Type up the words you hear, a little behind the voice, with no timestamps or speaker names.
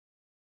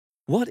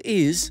What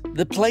is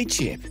the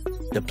PlayChip?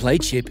 The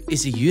PlayChip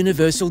is a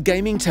universal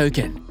gaming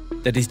token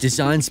that is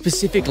designed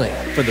specifically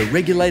for the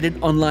regulated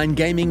online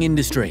gaming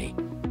industry.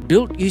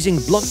 Built using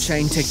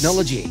blockchain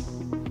technology,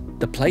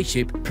 the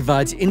PlayChip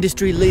provides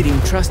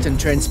industry-leading trust and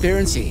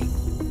transparency,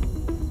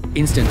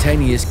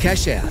 instantaneous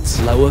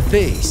cash-outs, lower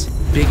fees,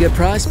 bigger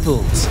prize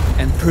pools,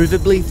 and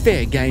provably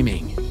fair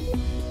gaming.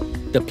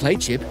 The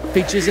PlayChip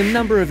features a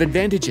number of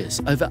advantages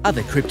over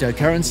other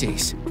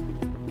cryptocurrencies.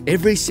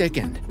 Every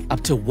second,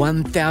 up to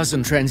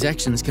 1,000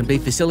 transactions can be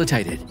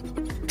facilitated.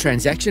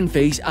 Transaction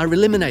fees are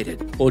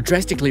eliminated or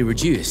drastically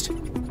reduced,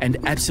 and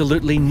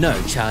absolutely no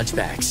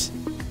chargebacks.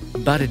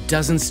 But it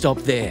doesn't stop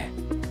there.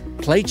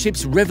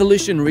 PlayChip's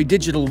revolutionary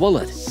digital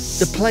wallet,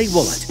 the Play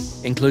Wallet,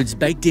 includes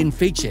baked-in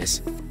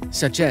features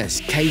such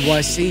as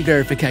KYC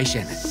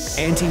verification,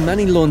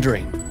 anti-money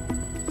laundering,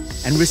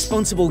 and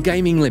responsible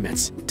gaming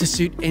limits to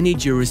suit any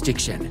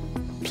jurisdiction.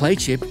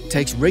 PlayChip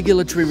takes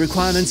regulatory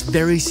requirements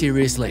very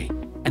seriously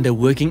and are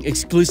working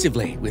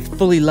exclusively with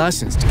fully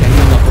licensed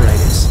gaming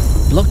operators.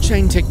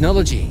 Blockchain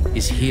technology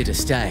is here to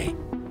stay,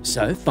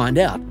 so find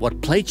out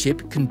what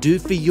PlayChip can do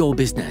for your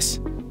business.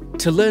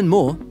 To learn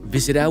more,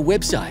 visit our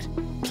website,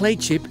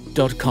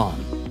 playchip.com.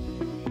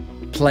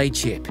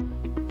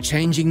 PlayChip,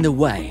 changing the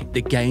way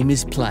the game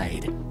is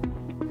played.